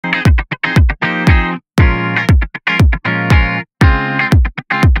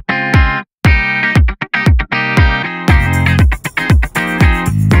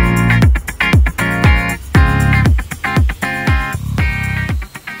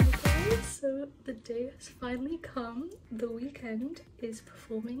the day has finally come. The Weeknd is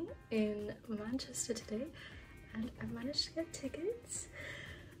performing in Manchester today and I managed to get tickets.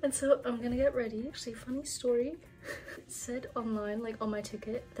 And so I'm gonna get ready. Actually, funny story. It said online, like on my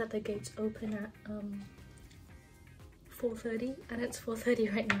ticket, that the gates open at 4:30 and it's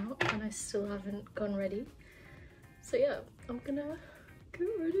 4:30 right now and I still haven't gone ready. So yeah, I'm gonna get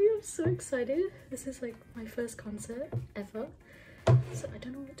ready. I'm so excited. This is like my first concert ever. So I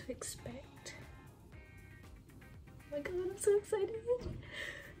don't know what to expect. Oh my god, I'm so excited.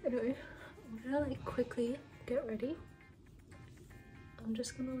 Anyway, I'm gonna like quickly get ready. I'm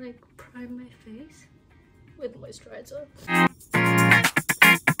just gonna like prime my face with moisturizer.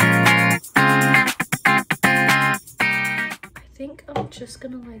 I think I'm just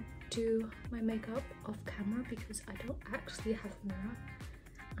gonna like do my makeup off camera because I don't actually have a mirror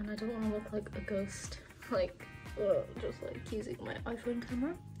and I don't want to look like a ghost, like just like using my iPhone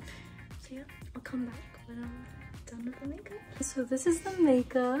camera. So yeah, I'll come back when I'm done with the makeup. So this is the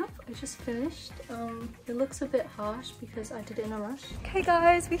makeup I just finished. It looks a bit harsh because I did it in a rush. Okay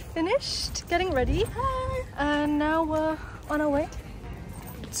guys, we finished getting ready. Hi. And now we're on our way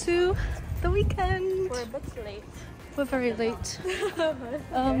to the Weeknd. We're a bit late. We're very late.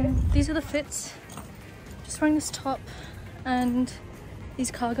 These are the fits. Just wearing this top and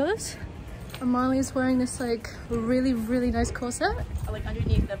these cargos. And Marley is wearing this like really nice corset. Like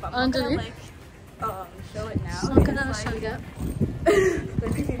underneath the bump. Underneath. Like show it now. So I'm gonna show you.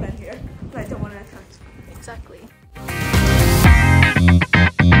 There's a few men here, but I don't want to touch. Exactly.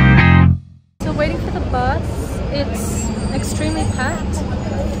 So waiting for the bus. It's extremely packed,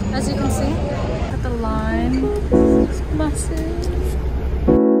 as you can see. At the line, it's massive.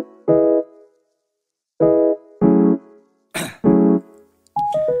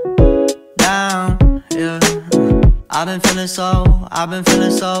 Down, yeah. I've been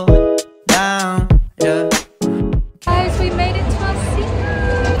feeling so down, yeah. Guys, we made it to our seat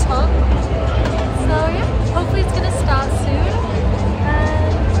top. So yeah, hopefully it's gonna start soon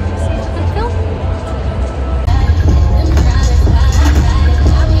and see if we can film.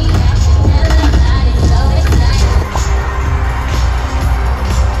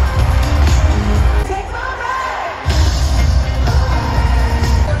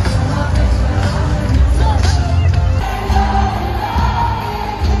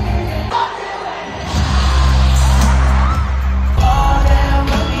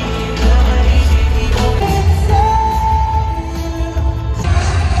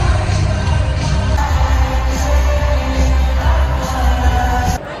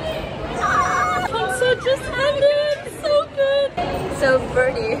 So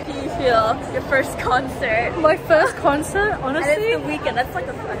Birdie, how do you feel? Your first concert. My first concert, honestly. And it's the Weeknd. That's like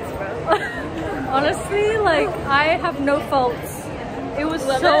a flex, bro. Honestly, like I have no faults. It was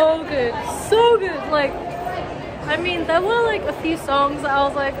so good, so good. Like, I mean, there were like a few songs that I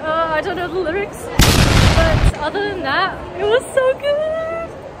was like, I don't know the lyrics, but other than that, it was so good.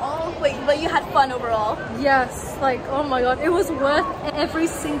 Oh wait, but you had fun overall. Yes, like oh my god, it was worth every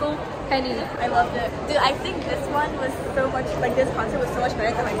single penny. I loved it, dude. I think this one was so much like this concert was so much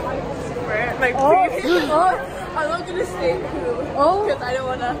better than my previous. I'm not gonna say who because I don't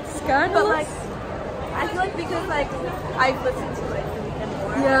wanna scandalous. But like, I feel like because like I've listened to like the Weeknd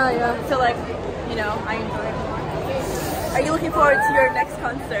more. Yeah. So like, you know, I enjoy it more. Are you looking forward to your next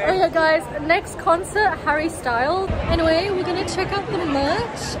concert? Oh yeah, guys, next concert, Harry Styles. Anyway, we're gonna check out the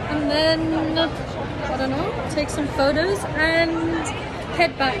merch and then I don't know, take some photos and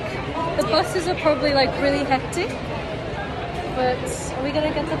head back. The buses are probably like really hectic, but are we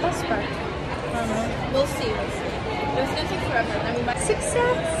gonna get the bus back? I don't know. We'll see. It's gonna take forever. I mean,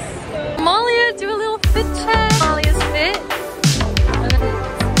 Success! Malia, do a little fit check. Malia's fit.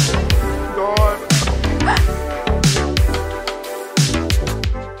 God.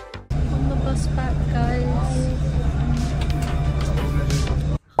 On the bus back, guys.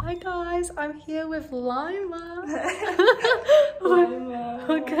 Hi guys, I'm here with Lima.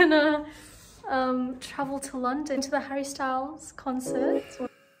 We're gonna travel to London to the Harry Styles concert.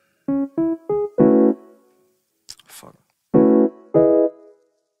 Fuck.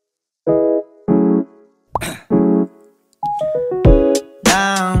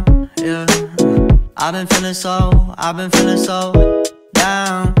 Down, yeah. I've been feeling so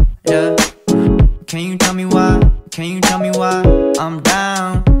down, yeah. Can you tell me why? I'm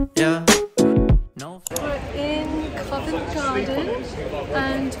down, yeah. No. We're in Covent Garden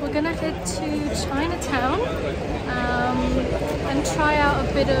and we're gonna head to Chinatown and try out a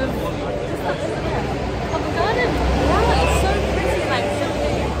bit of Covent Garden. yeah, it's so pretty. Like,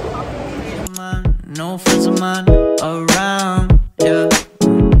 No friends of mine around, yeah.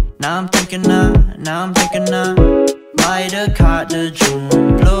 Now I'm thinking now I'm picking up. Might have caught the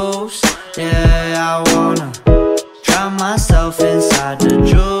June blues. Yeah, I wanna drown myself inside the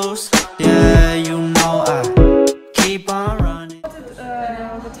juice. Yeah, you know I keep on running.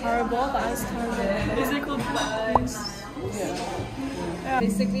 The taro ball, the ice taro ball. Is it called ice? Yeah.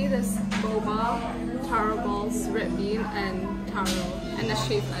 Basically, there's boba, taro balls, red bean, and taro, and the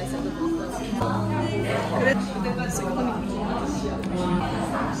shaved ice at the bottom.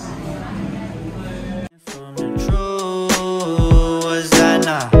 From the truth was that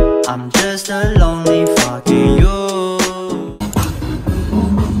nah, I'm just a lonely fucking you.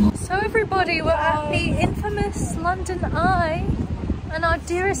 So everybody, we're at the infamous London Eye, and our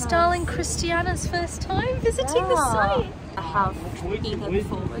dearest darling Christiana's first time visiting the site. I have been here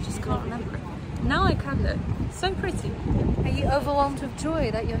before, I just can't remember. Now I can look. So pretty. Are you overwhelmed with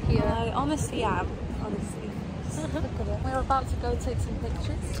joy that you're here? I honestly am. Honestly. Look at it. We're about to go take some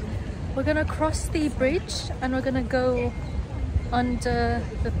pictures. We're gonna cross the bridge and we're gonna go under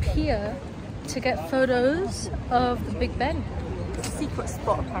the pier to get photos of the Big Ben. Secret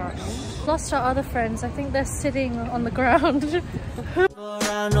spot apparently. Lost our other friends. I think they're sitting on the ground.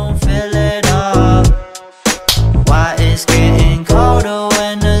 Don't fill it up. Why it's getting colder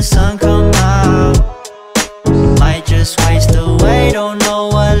when the sun come out? Might just waste away, don't know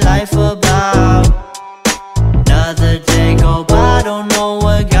what life about. Another day go by, don't know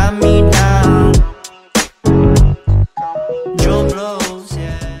what got me down. June blues,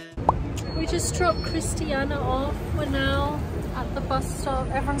 yeah. We just dropped Christiana off. We're now at the bus stop.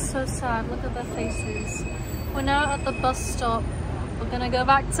 Everyone's so sad. Look at their faces. We're now at the bus stop. We're gonna go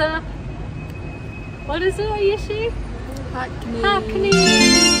back to... What is it, Ayushi? Hackney. Hackney!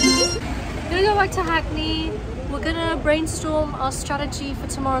 We're gonna go back to Hackney. We're gonna brainstorm our strategy for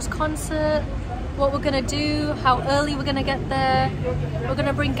tomorrow's concert. What we're gonna do, how early we're gonna get there. We're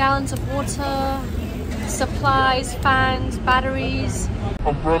gonna bring gallons of water, supplies, fans, batteries,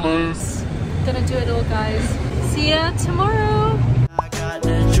 umbrellas. Gonna do it all, guys. See ya tomorrow! I got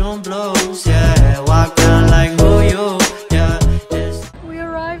the June blues, yeah. Walk down like who you, yeah. We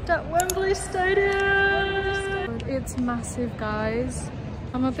arrived at Wembley Stadium! It's massive, guys.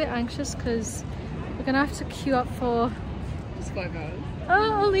 I'm a bit anxious because we're gonna have to queue up for... Just 5 hours.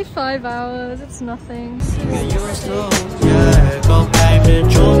 Oh, only 5 hours. It's nothing. Yeah, go back to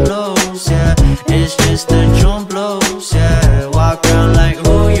June blues, yeah. It's just the June blues, yeah. Walk around like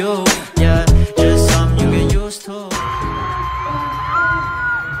who you, yeah. Just something you get used to.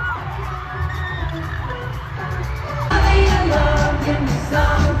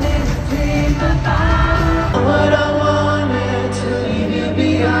 What I wanted to leave you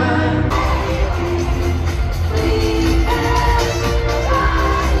behind.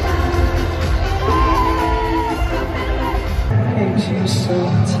 Makes you so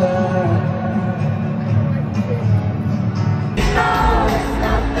tired.